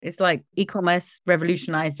It's like e-commerce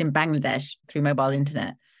revolutionized in Bangladesh through mobile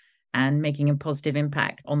internet and making a positive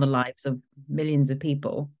impact on the lives of millions of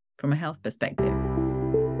people from a health perspective.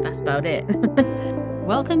 That's about it.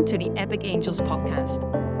 Welcome to the Epic Angels podcast.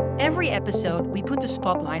 Every episode, we put the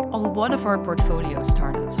spotlight on one of our portfolio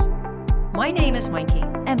startups. My name is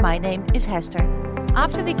Maaike. And my name is Hester.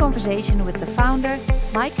 After the conversation with the founder,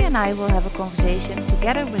 Maaike and I will have a conversation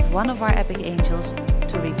together with one of our Epic Angels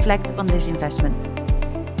to reflect on this investment.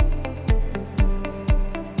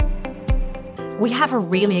 We have a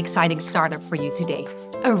really exciting startup for you today,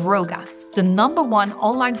 Arogga, the #1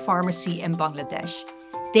 online pharmacy in Bangladesh.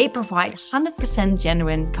 They provide 100%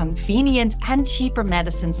 genuine, convenient, and cheaper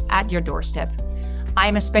medicines at your doorstep. I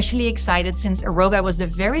am especially excited since Arogga was the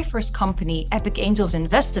very first company Epic Angels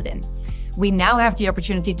invested in. We now have the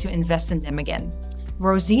opportunity to invest in them again.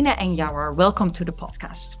 Rosina and Yawar, welcome to the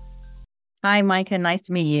podcast. Hi, Maaike. Nice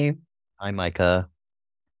to meet you. Hi, Maaike.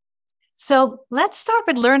 So let's start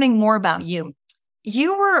with learning more about you.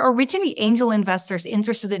 You were originally angel investors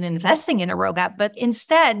interested in investing in Arogga, but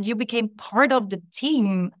instead you became part of the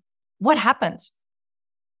team. What happened?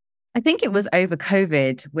 I think it was over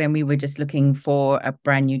COVID when we were just looking for a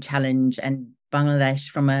brand new challenge, and Bangladesh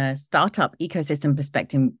from a startup ecosystem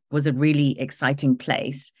perspective was a really exciting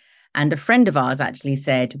place. And a friend of ours actually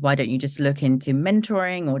said, why don't you just look into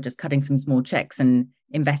mentoring or just cutting some small checks and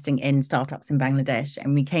investing in startups in Bangladesh?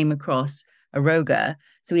 And we came across Arogga.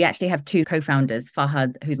 So we actually have two co-founders,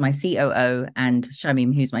 Fahad, who's my COO, and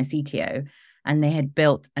Shamim, who's my CTO. And they had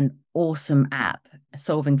built an awesome app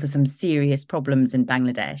solving for some serious problems in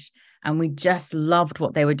Bangladesh. And we just loved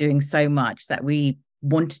what they were doing so much that we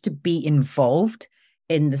wanted to be involved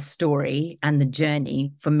in the story and the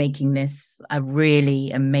journey for making this a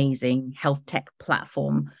really amazing health tech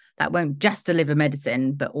platform that won't just deliver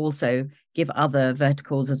medicine, but also give other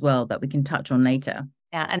verticals as well that we can touch on later.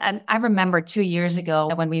 Yeah, and I remember 2 years ago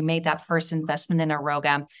when we made that first investment in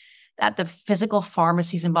Arogga, that the physical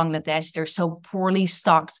pharmacies in Bangladesh, they're so poorly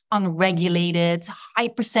stocked, unregulated, high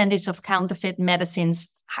percentage of counterfeit medicines.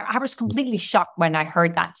 I was completely shocked when I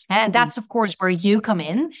heard that. And that's, of course, where you come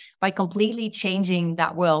in by completely changing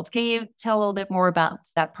that world. Can you tell a little bit more about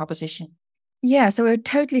that proposition? Yeah, so we're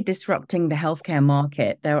totally disrupting the healthcare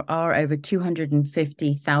market. There are over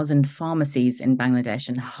 250,000 pharmacies in Bangladesh,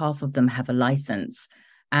 and half of them have a license.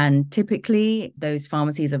 And typically, those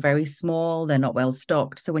pharmacies are very small. They're not well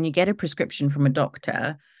stocked. So when you get a prescription from a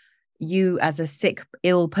doctor, you as a sick,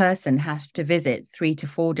 ill person have to visit 3 to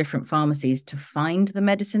 4 different pharmacies to find the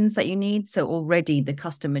medicines that you need. So already the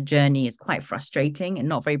customer journey is quite frustrating and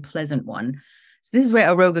not a very pleasant one. So this is where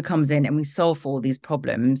Arogga comes in, and we solve all these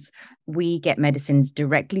problems. We get medicines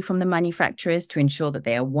directly from the manufacturers to ensure that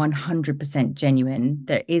they are 100% genuine.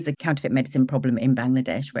 There is a counterfeit medicine problem in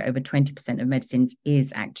Bangladesh where over 20% of medicines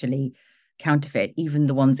is actually counterfeit, even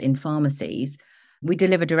the ones in pharmacies. We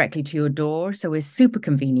deliver directly to your door, so we're super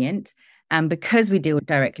convenient. And because we deal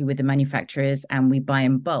directly with the manufacturers and we buy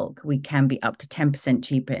in bulk, we can be up to 10%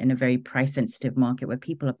 cheaper in a very price-sensitive market where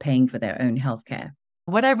people are paying for their own healthcare.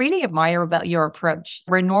 What I really admire about your approach,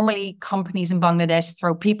 where normally companies in Bangladesh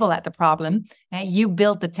throw people at the problem, and you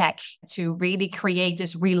build the tech to really create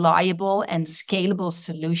this reliable and scalable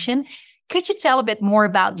solution. Could you tell a bit more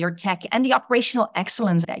about your tech and the operational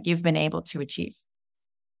excellence that you've been able to achieve?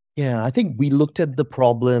 Yeah, I think we looked at the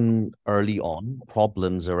problem early on,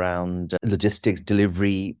 problems around logistics,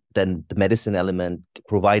 delivery, then the medicine element,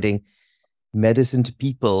 providing medicine to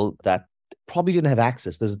people that probably didn't have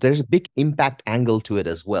access. There's a big impact angle to it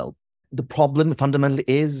as well. The problem fundamentally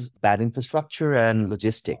is bad infrastructure and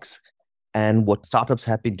logistics. And what startups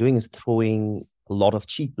have been doing is throwing a lot of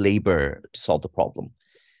cheap labor to solve the problem.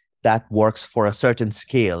 That works for a certain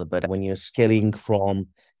scale, but when you're scaling from,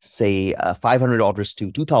 say, 500 orders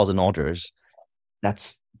to 2,000 orders,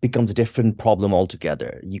 that becomes a different problem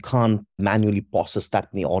altogether. You can't manually process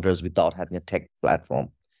that many orders without having a tech platform.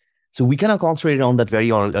 So we kind of concentrated on that very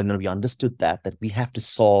early, and we understood that we have to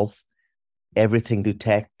solve everything to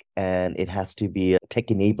tech, and it has to be a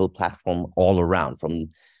tech-enabled platform all around.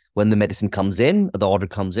 From when the medicine comes in, the order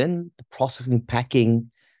comes in, the processing,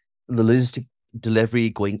 packing, the logistic delivery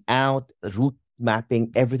going out, route mapping,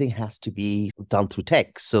 everything has to be done through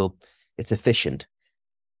tech. So it's efficient.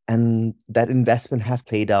 And that investment has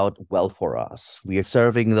played out well for us. We are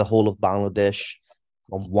serving the whole of Bangladesh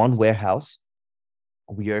from one warehouse.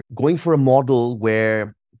 We are going for a model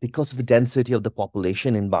where, because of the density of the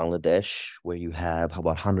population in Bangladesh, where you have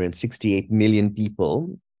about 168 million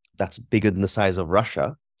people, that's bigger than the size of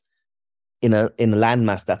Russia. In a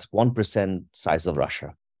landmass, that's 1% size of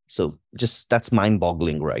Russia. So that's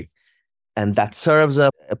mind-boggling, right? And that serves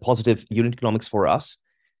a positive unit economics for us.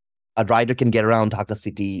 a rider can get around Dhaka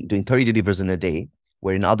city doing 30 deliveries in a day,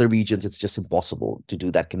 where in other regions, it's just impossible to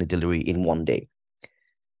do that kind of delivery in one day.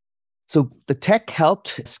 So the tech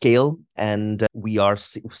helped scale, and we are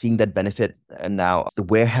seeing that benefit. And now the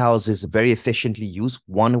warehouse is very efficiently used.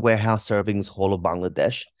 One warehouse serving whole of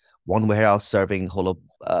Bangladesh, one warehouse serving whole of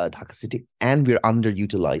Dhaka city, and we're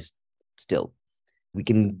underutilized still. We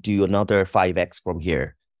can do another 5x from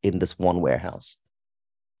here in this one warehouse.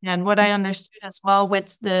 And what I understood as well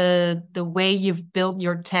with the way you've built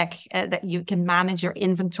your tech, that you can manage your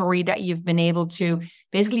inventory, that you've been able to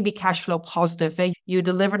basically be cash flow positive. You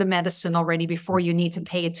deliver the medicine already before you need to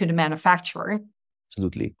pay it to the manufacturer.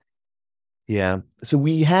 Absolutely. Yeah. So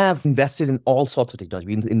we have invested in all sorts of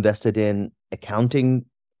technology. We invested in accounting.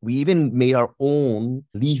 We even made our own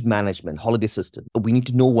leave management, holiday system. We need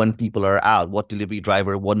to know when people are out, what delivery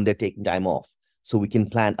driver, when they're taking time off, so we can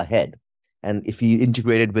plan ahead. And if we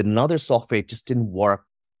integrated with another software, it just didn't work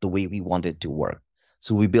the way we wanted it to work.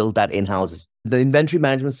 So we built that in-house. The inventory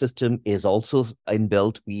management system is also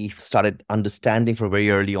inbuilt. We started understanding from very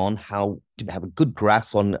early on how to have a good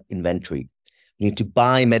grasp on inventory. You need to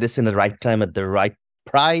buy medicine at the right time, at the right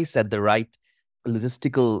price, at the right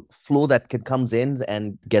logistical flow that comes in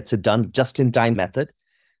and gets it done just-in-time method.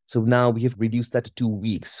 So now we have reduced that to 2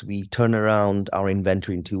 weeks. We turn around our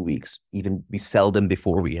inventory in 2 weeks. Even we sell them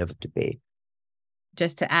before we have to pay.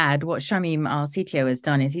 Just to add, what Shamim, our CTO, has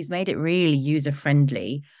done is he's made it really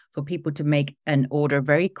user-friendly for people to make an order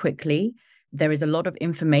very quickly. There is a lot of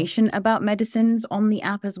information about medicines on the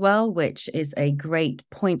app as well, which is a great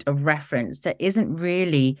point of reference. There isn't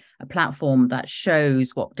really a platform that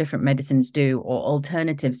shows what different medicines do or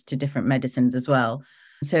alternatives to different medicines as well.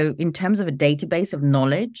 So in terms of a database of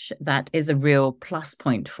knowledge, that is a real plus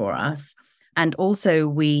point for us. And also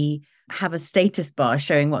we have a status bar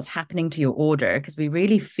showing what's happening to your order, because we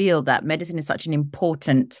really feel that medicine is such an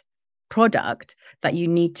important product that you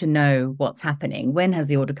need to know what's happening. When has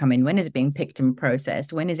the order come in? When is it being picked and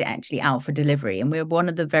processed? When is it actually out for delivery? And we're one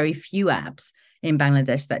of the very few apps in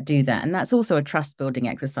Bangladesh that do that. And that's also a trust building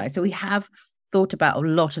exercise. So we have thought about a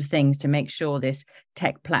lot of things to make sure this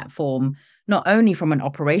tech platform, not only from an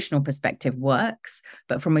operational perspective, works,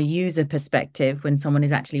 but from a user perspective when someone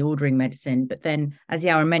is actually ordering medicine. But then, as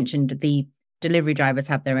Yawar mentioned, the delivery drivers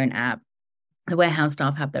have their own app, the warehouse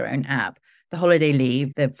staff have their own app, the holiday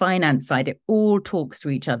leave, the finance side, it all talks to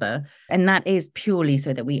each other. And that is purely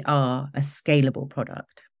so that we are a scalable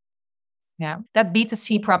product. Yeah, that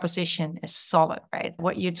B2C proposition is solid, right?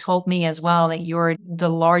 What you told me as well, that you're the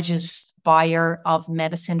largest buyer of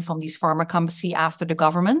medicine from these pharma companies after the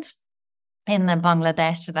government in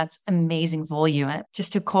Bangladesh. So that's amazing volume.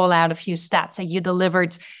 Just to call out a few stats, you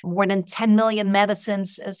delivered more than 10 million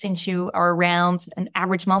medicines since you are around, an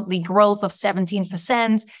average monthly growth of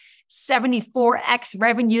 17%. 74x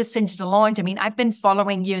revenue since the launch. I mean, I've been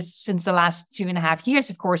following you since the last 2.5 years,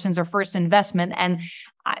 of course, since our first investment. And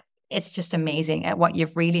it's just amazing at what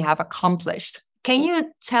you've really have accomplished. Can you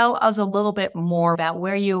tell us a little bit more about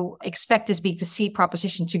where you expect this B2C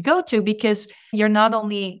proposition to go to? Because you're not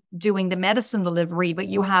only doing the medicine delivery, but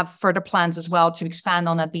you have further plans as well to expand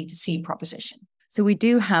on that B2C proposition. So we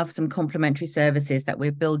do have some complementary services that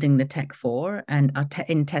we're building the tech for and are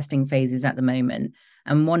in testing phases at the moment.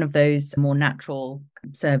 And one of those more natural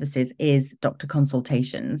services is doctor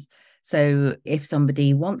consultations. So if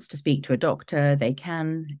somebody wants to speak to a doctor, they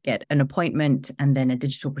can get an appointment and then a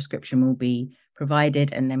digital prescription will be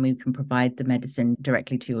provided, and then we can provide the medicine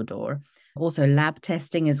directly to your door. Also lab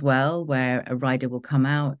testing as well, where a rider will come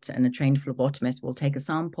out and a trained phlebotomist will take a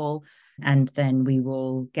sample, and then we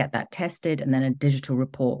will get that tested, and then a digital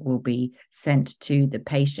report will be sent to the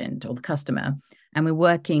patient or the customer. And we're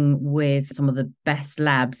working with some of the best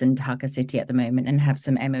labs in Dhaka city at the moment and have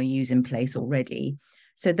some MOUs in place already.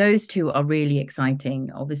 So those two are really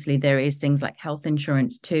exciting. Obviously, there is things like health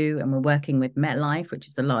insurance too, and we're working with MetLife, which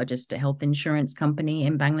is the largest health insurance company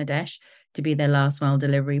in Bangladesh, to be their last mile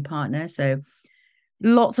delivery partner. So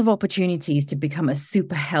lots of opportunities to become a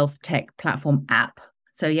super health tech platform app.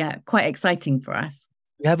 So yeah, quite exciting for us.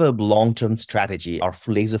 We have a long-term strategy. Our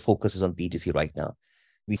laser focus is on B2C right now.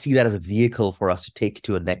 We see that as a vehicle for us to take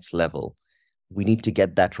to a next level. We need to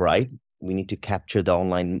get that right. We need to capture the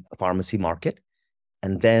online pharmacy market.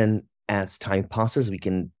 And then as time passes, we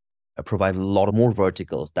can provide a lot of more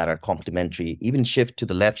verticals that are complementary, even shift to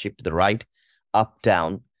the left, shift to the right, up,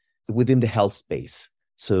 down within the health space.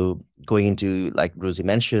 So going into, like Rosie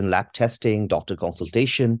mentioned, lab testing, doctor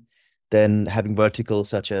consultation, then having verticals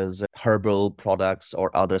such as herbal products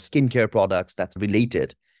or other skincare products that's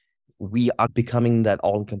related. We are becoming that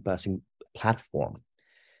all-encompassing platform.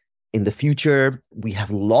 In the future, we have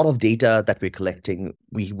a lot of data that we're collecting.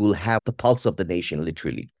 We will have the pulse of the nation,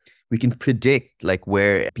 literally. We can predict like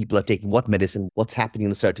where people are taking what medicine, what's happening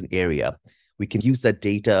in a certain area. We can use that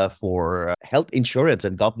data for health insurance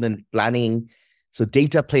and government planning. So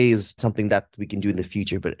data play is something that we can do in the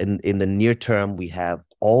future, but in the near term, we have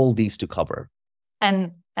all these to cover.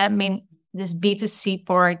 And I mean, this B2C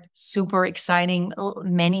part, super exciting,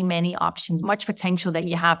 many options, much potential that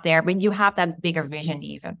you have there, but you have that bigger vision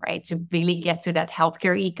even, right? To really get to that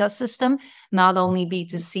healthcare ecosystem, not only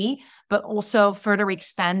B2C, but also further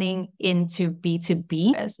expanding into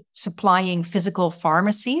B2B, as supplying physical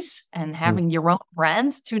pharmacies and having your own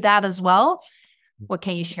brand to that as well. What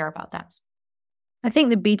can you share about that? I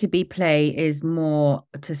think the B2B play is more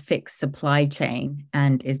to fix supply chain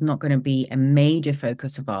and is not going to be a major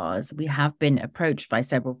focus of ours. We have been approached by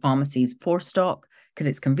several pharmacies for stock because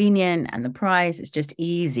it's convenient and the price is just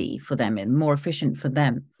easy for them and more efficient for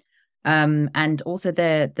them. And also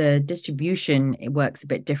the distribution, it works a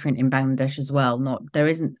bit different in Bangladesh as well. There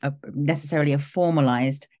isn't necessarily a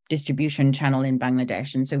formalized distribution channel in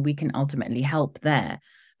Bangladesh, and so we can ultimately help there.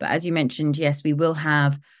 But as you mentioned, yes, we will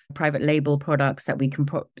have private label products that we can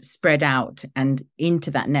spread out and into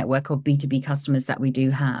that network of B2B customers that we do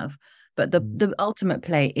have. But the ultimate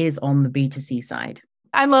play is on the B2C side.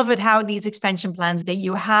 I love it how these expansion plans that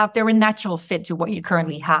you have, they're a natural fit to what you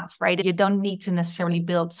currently have, right? You don't need to necessarily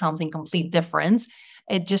build something completely different.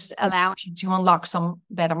 It just allows you to unlock some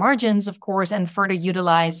better margins, of course, and further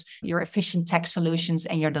utilize your efficient tech solutions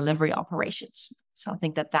and your delivery operations. So I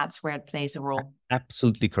think that's where it plays a role.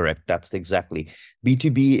 Absolutely correct. That's exactly.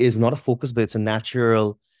 B2B is not a focus, but it's a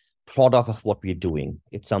natural product of what we're doing.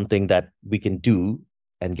 It's something that we can do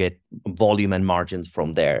and get volume and margins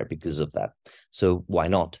from there because of that. So why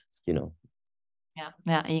not,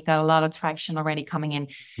 Yeah, you got a lot of traction already coming in.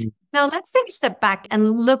 Now, let's take a step back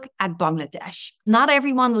and look at Bangladesh. Not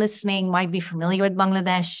everyone listening might be familiar with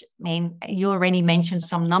Bangladesh. I mean, you already mentioned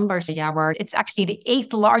some numbers, Yawar. It's actually the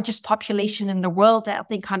 8th largest population in the world. I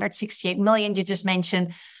think 168 million you just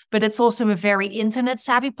mentioned. But it's also a very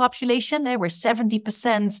internet-savvy population, where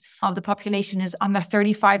 70% of the population is under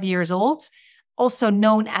 35 years old. Also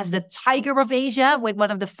known as the Tiger of Asia, with one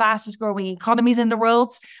of the fastest growing economies in the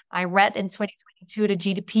world. I read in 2022, the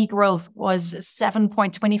GDP growth was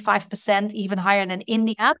 7.25%, even higher than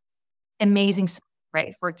India. Amazing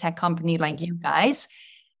rate for a tech company like you guys.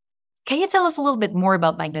 Can you tell us a little bit more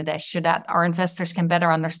about Bangladesh so that our investors can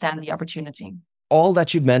better understand the opportunity? All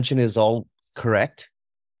that you mentioned is all correct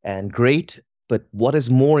and great. But what is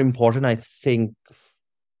more important, I think,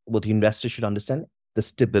 what the investors should understand, the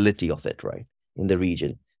stability of it, right? In the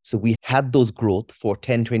region. So we had those growth for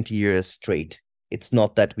 10, 20 years straight. It's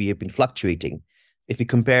not that we have been fluctuating. If you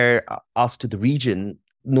compare us to the region,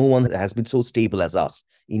 no one has been so stable as us.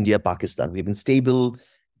 India, Pakistan, we've been stable,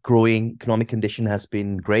 growing, economic condition has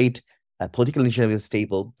been great, political condition has been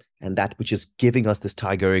stable, and that which is giving us this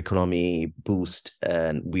tiger economy boost.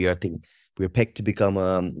 And we're pegged to become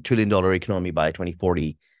 $1 trillion economy by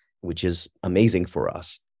 2040, which is amazing for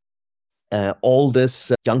us. All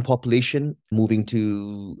this young population moving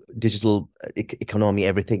to digital economy,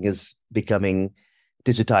 everything is becoming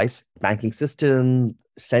digitized. Banking system,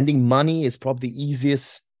 sending money is probably the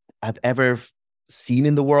easiest I've ever seen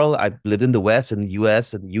in the world. I've lived in the West and the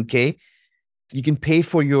US and the UK. You can pay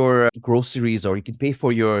for your groceries or you can pay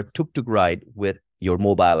for your tuk-tuk ride with your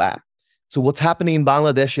mobile app. So what's happening in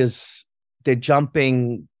Bangladesh is they're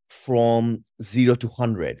jumping from 0 to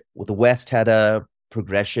 100. Well, the West had a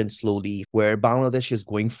progression slowly, where Bangladesh is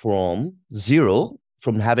going from 0,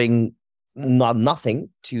 from having nothing,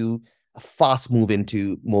 to a fast move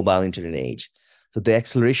into mobile internet age. So the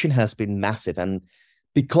acceleration has been massive. And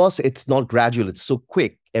because it's not gradual, it's so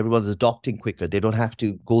quick, everyone's adopting quicker. They don't have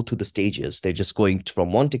to go through the stages. They're just going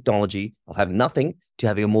from one technology of having nothing to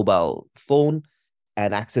having a mobile phone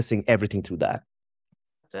and accessing everything through that.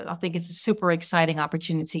 I think it's a super exciting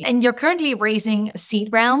opportunity. And you're currently raising a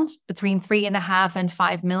seed round between 3.5 and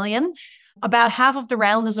 5 million. About half of the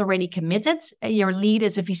round is already committed. Your lead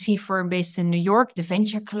is a VC firm based in New York, the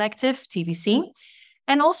Venture Collective, TVC.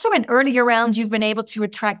 And also in earlier rounds, you've been able to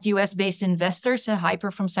attract US-based investors, Hyper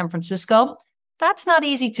from San Francisco. That's not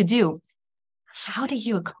easy to do. How did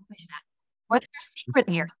you accomplish that? What's your secret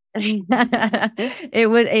here?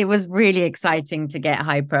 It was really exciting to get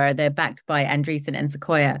Hyper. They're backed by Andreessen and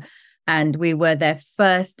Sequoia, and we were their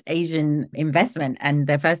first Asian investment and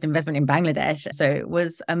their first investment in Bangladesh. So it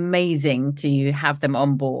was amazing to have them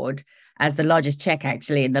on board. as the largest check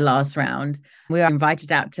actually in the last round. We were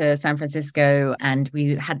invited out to San Francisco and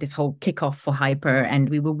we had this whole kickoff for Hyper, and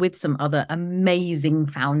we were with some other amazing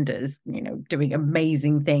founders, doing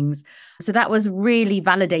amazing things. So that was really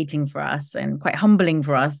validating for us and quite humbling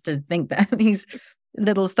for us to think that these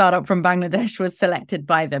little startup from Bangladesh was selected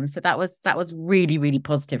by them. So that was really, really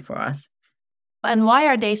positive for us. And why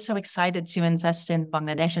are they so excited to invest in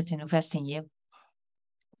Bangladesh or to invest in you?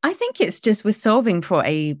 I think it's just we're solving for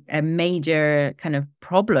a major kind of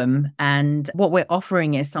problem. And what we're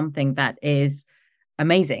offering is something that is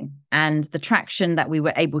amazing. And the traction that we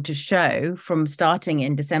were able to show from starting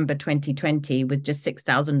in December 2020 with just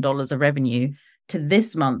 $6,000 of revenue to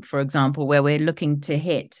this month, for example, where we're looking to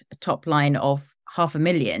hit a top line of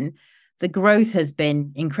 $500,000, the growth has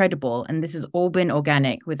been incredible. And this has all been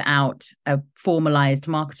organic without a formalized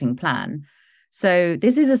marketing plan. So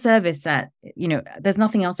this is a service that, there's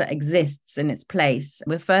nothing else that exists in its place.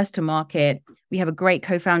 We're first to market. We have a great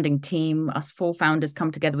co-founding team. Us 4 founders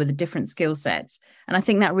come together with different skill sets. And I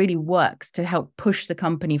think that really works to help push the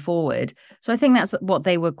company forward. So I think that's what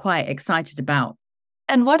they were quite excited about.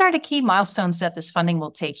 And what are the key milestones that this funding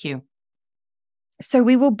will take you? So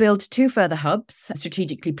we will build 2 further hubs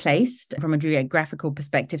strategically placed from a geographical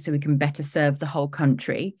perspective so we can better serve the whole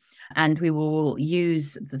country. And we will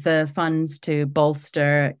use the funds to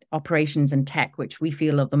bolster operations and tech, which we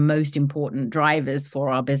feel are the most important drivers for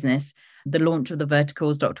our business. The launch of the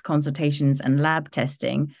verticals, doctor consultations and lab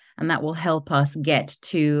testing. And that will help us get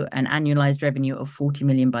to an annualized revenue of 40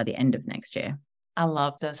 million by the end of next year. I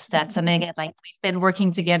love those stats. And again, we've been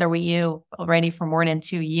working together with you already for more than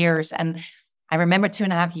 2 years. And I remember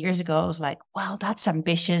 2.5 years ago, I was like, wow, that's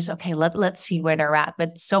ambitious. Okay, let's see where they're at.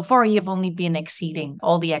 But so far, you've only been exceeding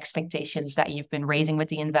all the expectations that you've been raising with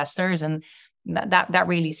the investors. And that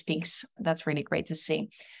really speaks. That's really great to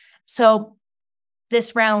see. So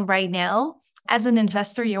this round right now, as an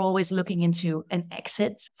investor, you're always looking into an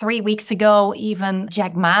exit. 3 weeks ago, even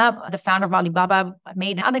Jack Ma, the founder of Alibaba,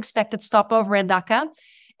 made an unexpected stopover in Dhaka.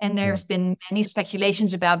 And there's been many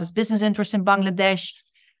speculations about his business interests in Bangladesh.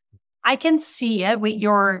 I can see it with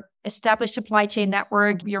your established supply chain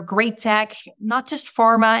network, your great tech, not just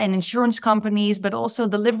pharma and insurance companies, but also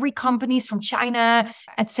delivery companies from China,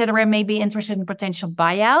 et cetera, may be interested in potential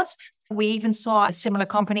buyouts. We even saw a similar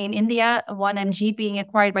company in India, 1MG, being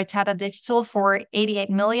acquired by Tata Digital for 88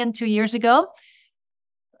 million 2 years ago.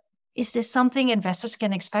 Is this something investors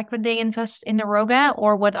can expect when they invest in Arogga,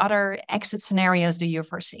 or what other exit scenarios do you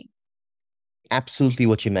foresee? Absolutely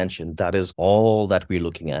what you mentioned. That is all that we're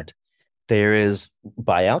looking at. There is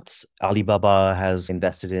buyouts. Alibaba has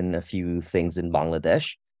invested in a few things in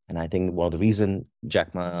Bangladesh. And I think one of the reasons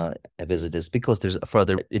Jack Ma visited is because there's a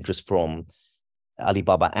further interest from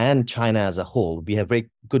Alibaba and China as a whole. We have very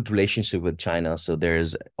good relationship with China. So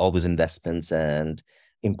there's always investments and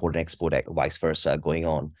import and export, vice versa, going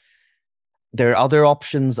on. There are other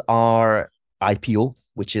options are IPO,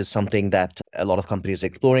 which is something that a lot of companies are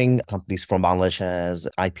exploring. Companies from Bangladesh has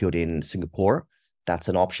IPO'd in Singapore. That's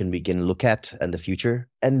an option we can look at in the future.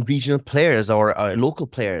 And regional players or local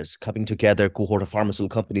players coming together, cohort of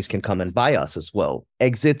pharmaceutical companies can come and buy us as well.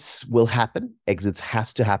 Exits will happen. Exits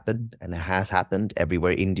has to happen, and it has happened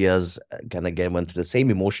everywhere. India's again went through the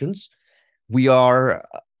same emotions. We are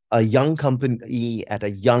a young company at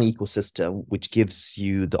a young ecosystem, which gives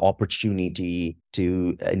you the opportunity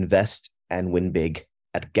to invest and win big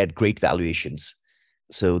and get great valuations.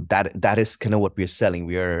 So that is kind of what we're selling.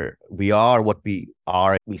 We are what we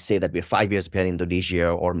are. We say that we're 5 years behind Indonesia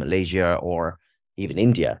or Malaysia or even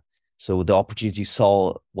India. So the opportunity you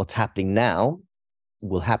saw what's happening now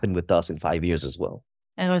will happen with us in 5 years as well.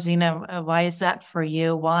 And Rosina, why is that for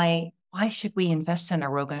you? Why should we invest in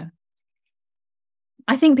Arogga?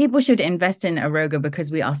 I think people should invest in Arogga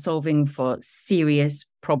because we are solving for serious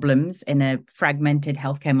problems in a fragmented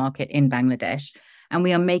healthcare market in Bangladesh. And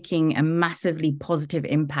we are making a massively positive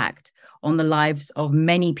impact on the lives of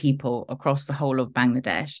many people across the whole of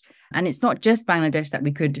Bangladesh. And it's not just Bangladesh that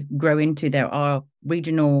we could grow into. There are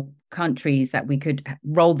regional countries that we could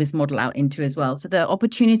roll this model out into as well. So the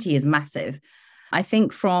opportunity is massive. I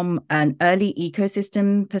think from an early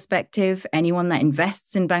ecosystem perspective, anyone that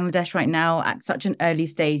invests in Bangladesh right now at such an early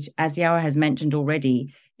stage, as Yawar has mentioned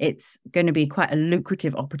already, it's going to be quite a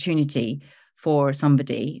lucrative opportunity for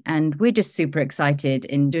somebody. And we're just super excited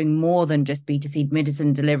in doing more than just B2C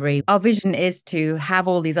medicine delivery. Our vision is to have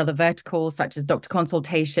all these other verticals, such as doctor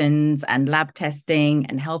consultations and lab testing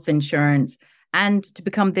and health insurance, and to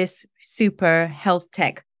become this super health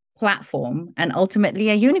tech platform and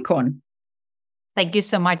ultimately a unicorn. Thank you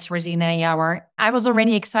so much, Rosina and Yawar. I was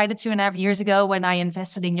already excited 2.5 years ago when I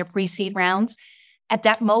invested in your pre-seed rounds. At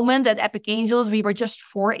that moment, at Epic Angels, we were just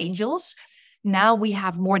 4 angels. Now we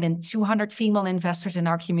have more than 200 female investors in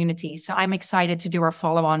our community. So I'm excited to do our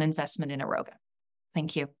follow-on investment in Arogga.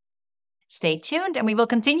 Thank you. Stay tuned, and we will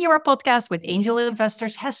continue our podcast with angel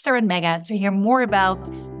investors Hester and Megha to hear more about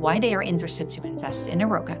why they are interested to invest in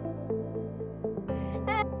Arogga.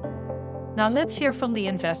 Now let's hear from the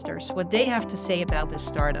investors what they have to say about this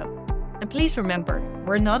startup. And please remember,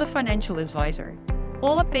 we're not a financial advisor.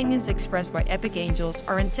 All opinions expressed by Epic Angels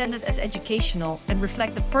are intended as educational and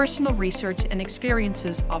reflect the personal research and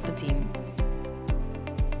experiences of the team.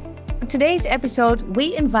 In today's episode,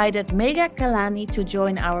 we invited Megha Kalani to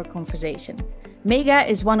join our conversation. Megha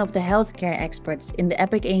is one of the healthcare experts in the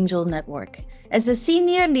Epic Angel network. As a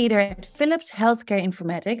senior leader at Philips Healthcare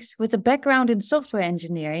Informatics with a background in software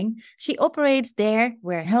engineering, she operates there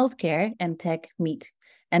where healthcare and tech meet.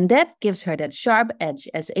 And that gives her that sharp edge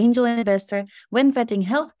as angel investor when vetting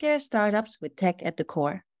healthcare startups with tech at the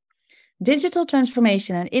core. Digital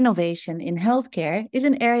transformation and innovation in healthcare is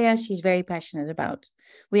an area she's very passionate about.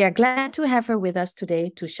 We are glad to have her with us today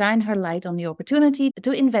to shine her light on the opportunity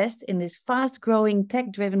to invest in this fast-growing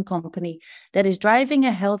tech-driven company that is driving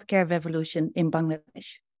a healthcare revolution in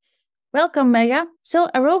Bangladesh. Welcome, Megha. So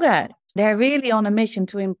Arogga, they're really on a mission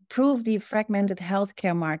to improve the fragmented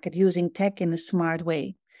healthcare market using tech in a smart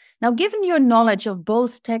way. Now, given your knowledge of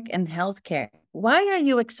both tech and healthcare, why are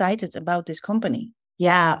you excited about this company?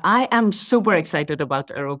 Yeah, I am super excited about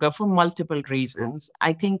Arogga for multiple reasons.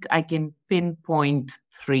 I think I can pinpoint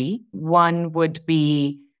 3. One would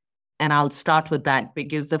be, and I'll start with that,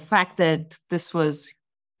 because the fact that this was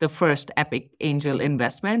the first Epic Angel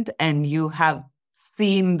investment and you have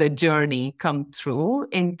seen the journey come through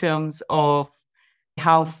in terms of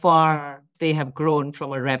how far they have grown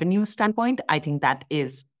from a revenue standpoint, I think that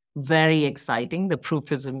is very exciting. The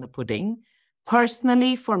proof is in the pudding.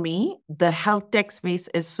 Personally, for me, the health tech space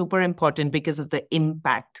is super important because of the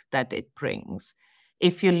impact that it brings.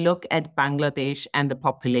 If you look at Bangladesh and the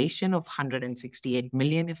population of 168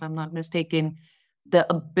 million, if I'm not mistaken, the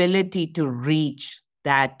ability to reach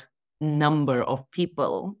that number of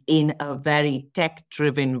people in a very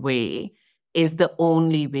tech-driven way is the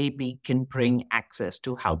only way we can bring access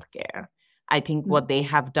to healthcare. I think what they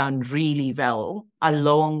have done really well,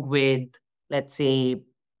 along with, let's say,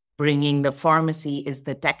 bringing the pharmacy, is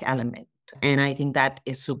the tech element. And I think that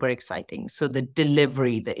is super exciting. So the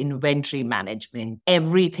delivery, the inventory management,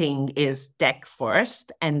 everything is tech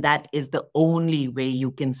first. And that is the only way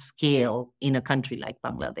you can scale in a country like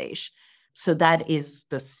Bangladesh. So that is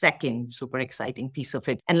the second super exciting piece of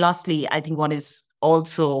it. And lastly, I think what is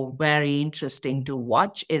also very interesting to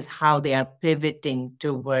watch is how they are pivoting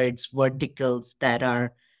towards verticals that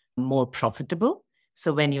are more profitable.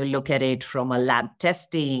 So when you look at it from a lab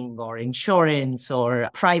testing or insurance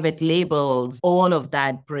or private labels, all of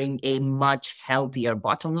that bring a much healthier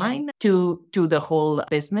bottom line to the whole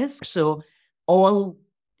business. So all,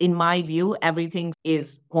 in my view, everything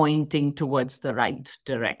is pointing towards the right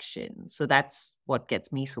direction. So that's what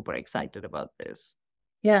gets me super excited about this.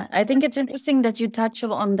 Yeah, I think it's interesting that you touch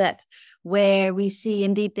on that, where we see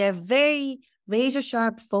indeed their very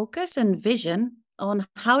razor-sharp focus and vision on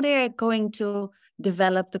how they're going to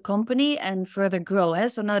develop the company and further grow.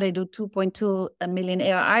 So now they do 2.2 million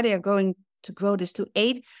ARR. They are going to grow this to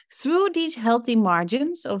 8 through these healthy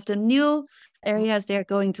margins of the new areas they're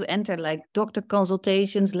going to enter, like doctor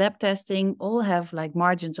consultations, lab testing, all have like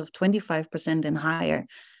margins of 25% and higher.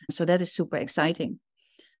 So that is super exciting.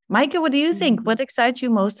 Maaike, what do you think? What excites you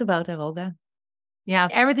most about Arogga? Yeah,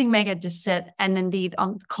 everything Megha just said, and indeed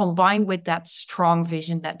combined with that strong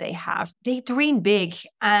vision that they have, they dream big,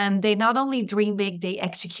 and they not only dream big, they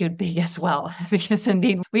execute big as well. Because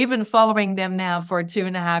indeed, we've been following them now for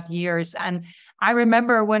 2.5 years. And I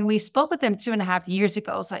remember when we spoke with them 2.5 years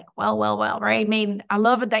ago, it's like, well, right? I mean, I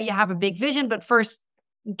love it that you have a big vision, but first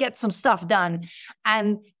get some stuff done.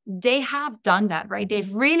 And they have done that, right?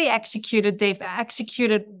 They've really executed. They've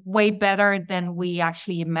executed way better than we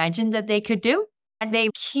actually imagined that they could do. And they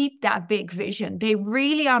keep that big vision. They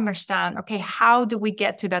really understand, okay, how do we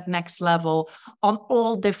get to that next level on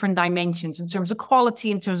all different dimensions in terms of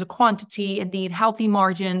quality, in terms of quantity, indeed, healthy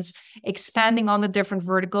margins, expanding on the different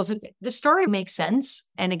verticals. The story makes sense.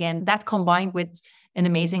 And again, that combined with an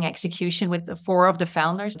amazing execution with the 4 of the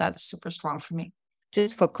founders, that is super strong for me.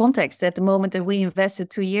 Just for context, at the moment that we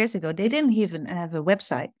invested 2 years ago, they didn't even have a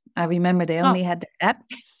website. I remember they only had the app.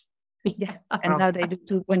 Yeah, and now they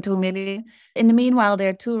do 2.2 million. In the meanwhile,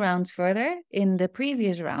 they're 2 rounds further. In the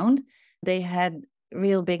previous round, they had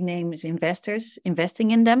real big names investors investing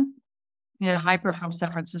in them. Yeah, Hyper from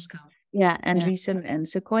San Francisco. Yeah, and Recent and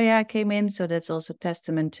Sequoia came in, so that's also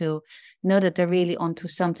testament to know that they're really onto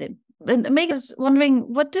something. And make us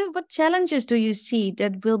wondering, what challenges do you see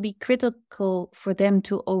that will be critical for them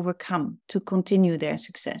to overcome to continue their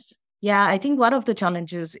success? Yeah, I think one of the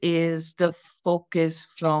challenges is the focus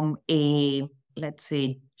from a, let's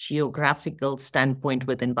say, geographical standpoint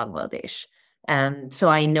within Bangladesh. And so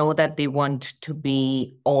I know that they want to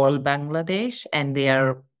be all Bangladesh, and they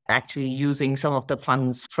are actually using some of the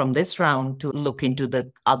funds from this round to look into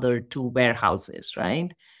the other two warehouses,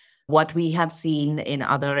 right? What we have seen in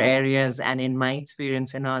other areas and in my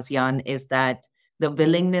experience in ASEAN is that the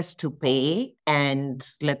willingness to pay and,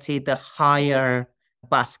 let's say, the higher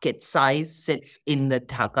basket size sits in the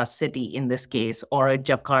Dhaka city in this case, or a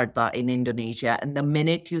Jakarta in Indonesia. And the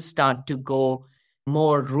minute you start to go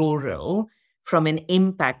more rural, from an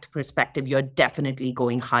impact perspective, you're definitely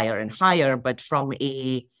going higher and higher. But from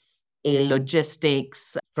a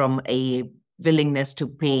logistics, from a willingness to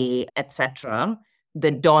pay, etc., the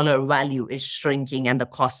dollar value is shrinking and the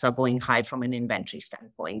costs are going high from an inventory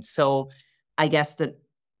standpoint. So I guess that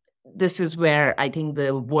this is where I think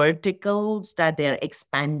the verticals that they're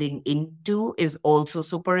expanding into is also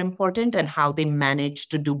super important, and how they manage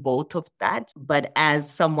to do both of that. But as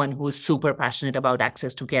someone who's super passionate about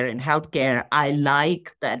access to care and healthcare, I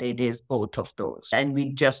like that it is both of those. And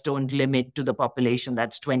we just don't limit to the population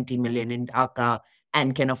that's 20 million in Dhaka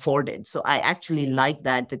and can afford it. So I actually like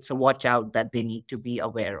that. It's a watch out that they need to be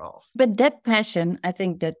aware of. But that passion, I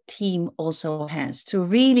think the team also has to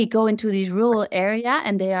really go into these rural area,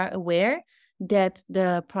 and they are aware that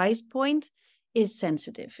the price point is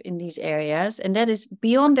sensitive in these areas, and that is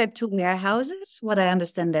beyond their two warehouses. What I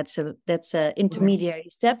understand, that's a intermediary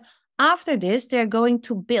step. After this, they're going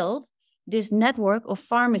to build this network of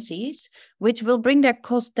pharmacies, which will bring their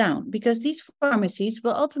costs down, because these pharmacies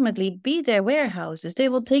will ultimately be their warehouses. They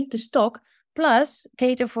will take the stock plus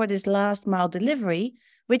cater for this last mile delivery,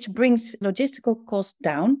 which brings logistical costs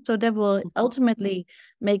down. So that will ultimately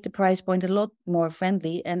make the price point a lot more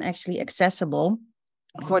friendly and actually accessible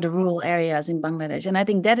for the rural areas in Bangladesh. And I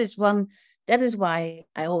think that is why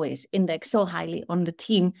I always index so highly on the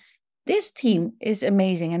team. This team is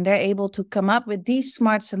amazing, and they're able to come up with these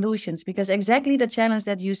smart solutions, because exactly the challenge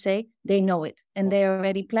that you say, they know it, and they're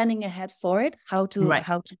already planning ahead for it, how to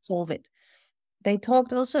solve it. They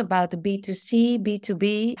talked also about the B2C,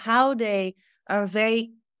 B2B, how they are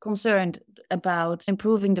very concerned about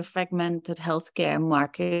improving the fragmented healthcare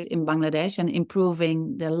market in Bangladesh and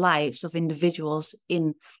improving the lives of individuals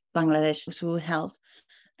in Bangladesh through health.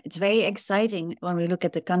 It's very exciting when we look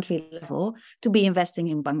at the country level to be investing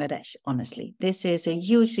in Bangladesh, honestly. This is a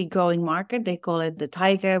hugely growing market. They call it the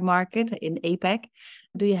tiger market in APEC.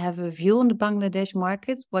 Do you have a view on the Bangladesh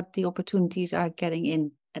market, what the opportunities are getting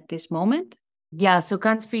in at this moment? Yeah, so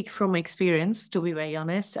can't speak from experience, to be very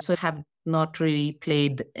honest. So have not really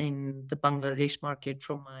played in the Bangladesh market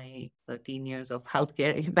from my 13 years of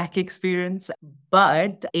healthcare back experience,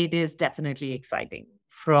 but it is definitely exciting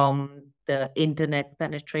from the internet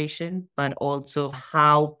penetration, but also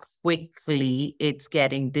how quickly it's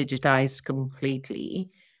getting digitized completely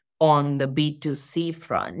on the B2C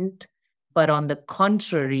front. But on the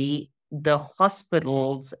contrary, the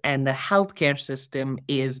hospitals and the healthcare system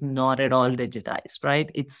is not at all digitized, right?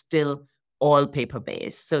 It's still all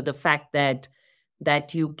paper-based. So the fact that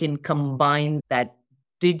you can combine that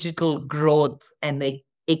digital growth and the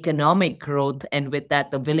economic growth, and with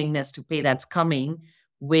that, the willingness to pay that's coming,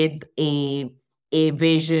 with a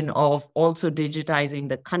vision of also digitizing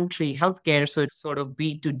the country healthcare, so it's sort of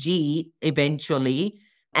B2G eventually,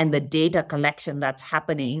 and the data collection that's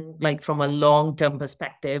happening, like from a long-term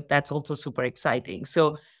perspective, that's also super exciting.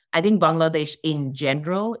 So I think Bangladesh in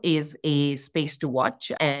general is a space to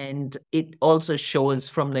watch, and it also shows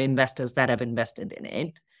from the investors that have invested in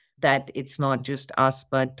it that it's not just us,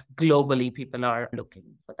 but globally people are looking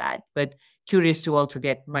for that. But curious to also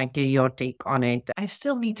get, Maaike, your take on it. I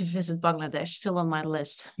still need to visit Bangladesh, still on my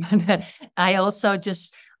list. I also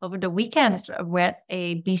just over the weekend read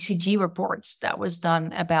a BCG report that was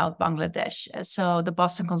done about Bangladesh. So the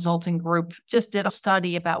Boston Consulting Group just did a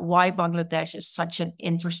study about why Bangladesh is such an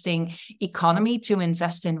interesting economy to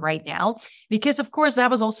invest in right now. Because, of course,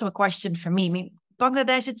 that was also a question for me. I mean,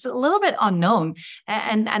 Bangladesh, it's a little bit unknown.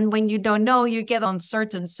 And when you don't know, you get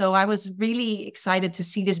uncertain. So I was really excited to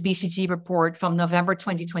see this BCG report from November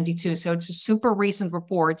 2022. So it's a super recent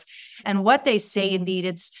report. And what they say,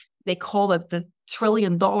 indeed, they call it the $1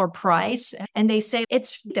 trillion prize. And they say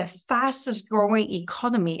it's the fastest growing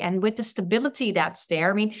economy. And with the stability that's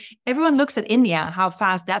there, I mean, everyone looks at India, how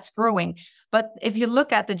fast that's growing. But if you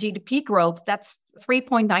look at the GDP growth, that's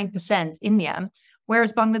 3.9% India.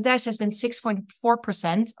 whereas Bangladesh has been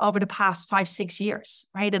 6.4% over the past 5-6 years,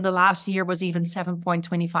 right? And the last year was even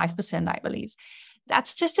 7.25%, I believe.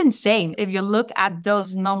 That's just insane. If you look at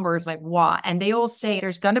those numbers, like wow. And they all say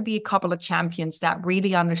there's going to be a couple of champions that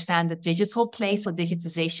really understand the digital play, so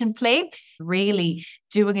digitization play, really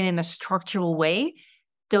doing it in a structural way.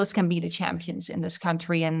 Those can be the champions in this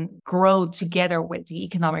country and grow together with the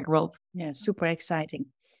economic growth. Yeah, super exciting.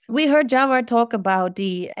 We heard Yawar talk about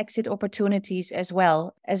the exit opportunities as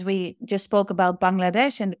well, as we just spoke about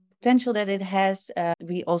Bangladesh and the potential that it has.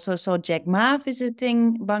 We also saw Jack Ma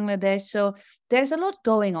visiting Bangladesh. So there's a lot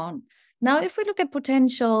going on. Now, if we look at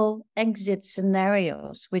potential exit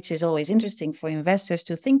scenarios, which is always interesting for investors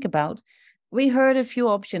to think about, we heard a few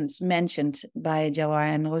options mentioned by Yawar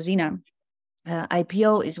and Rosina.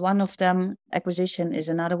 IPO is one of them. Acquisition is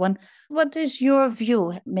another one. What is your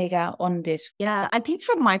view, Megha, on this? Yeah, I think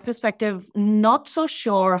from my perspective, not so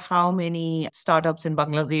sure how many startups in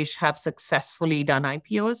Bangladesh have successfully done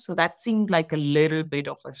IPOs. So that seemed like a little bit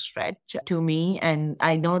of a stretch to me. And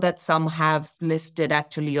I know that some have listed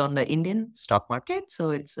actually on the Indian stock market.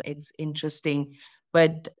 So it's interesting.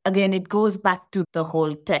 But again, it goes back to the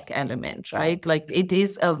whole tech element, right? Like it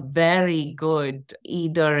is a very good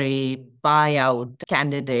either a buyout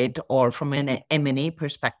candidate or from an M&A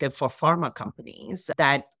perspective for pharma companies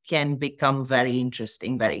that can become very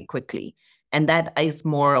interesting very quickly. And that is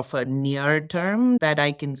more of a near term that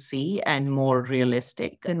I can see and more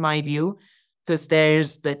realistic in my view, because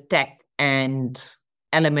there's the tech and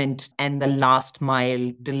element and the last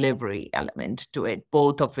mile delivery element to it,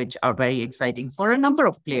 both of which are very exciting for a number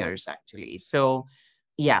of players, actually. So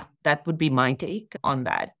yeah, that would be my take on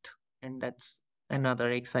that. And that's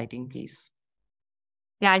another exciting piece.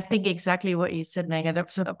 Yeah, I think exactly what you said,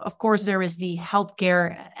 Megha. So of course, there is the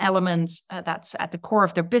healthcare element that's at the core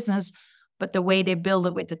of their business, but the way they build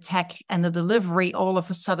it with the tech and the delivery all of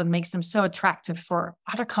a sudden makes them so attractive for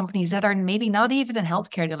other companies that are maybe not even in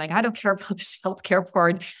healthcare. They're like, I don't care about this healthcare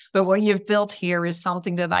part, but what you've built here is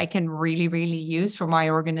something that I can really, really use for my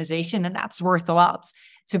organization. And that's worth a lot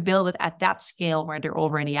to build it at that scale where they're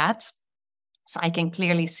already at. So I can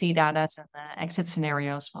clearly see that as an exit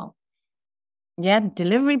scenario as well. Yeah,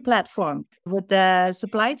 delivery platform with the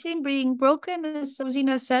supply chain being broken, as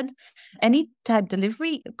Rosina said, any type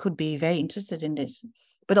delivery could be very interested in this.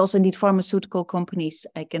 But also indeed pharmaceutical companies,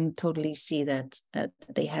 I can totally see that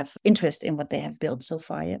they have interest in what they have built so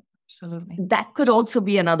far. Yeah, absolutely. That could also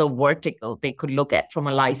be another vertical they could look at from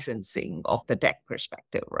a licensing of the tech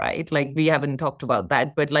perspective, right? Like we haven't talked about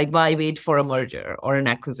that, but like why wait for a merger or an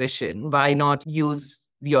acquisition? Why not use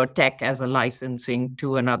your tech as a licensing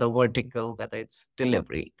to another vertical, whether it's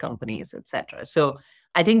delivery companies, etc. So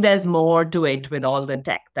I think there's more to it with all the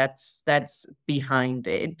tech that's behind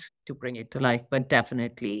it to bring it to life, but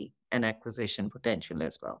definitely an acquisition potential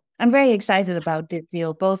as well. I'm very excited about this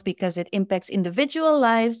deal, both because it impacts individual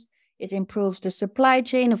lives, it improves the supply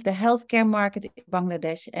chain of the healthcare market in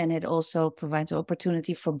Bangladesh, and it also provides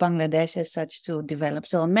opportunity for Bangladesh as such to develop.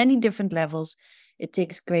 So on many different levels, it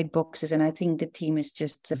ticks great boxes. And I think the team is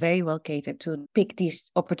just very well catered to pick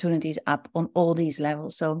these opportunities up on all these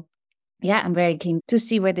levels. So yeah, I'm very keen to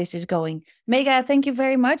see where this is going. Megha, thank you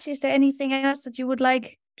very much. Is there anything else that you would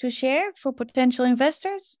like to share for potential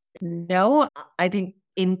investors? No, I think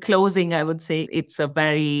in closing, I would say it's a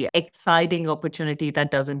very exciting opportunity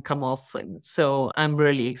that doesn't come often. So I'm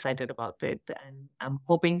really excited about it and I'm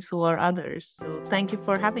hoping so are others. So thank you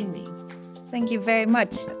for having me. Thank you very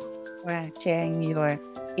much for sharing your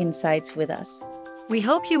insights with us. We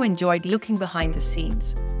hope you enjoyed looking behind the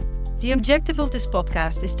scenes. The objective of this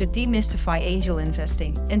podcast is to demystify angel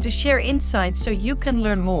investing and to share insights so you can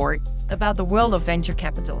learn more about the world of venture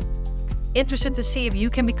capital. Interested to see if you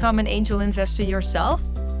can become an angel investor yourself?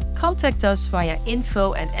 Contact us via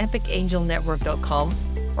info@epicangelnetwork.com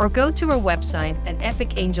or go to our website at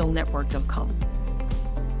epicangelnetwork.com.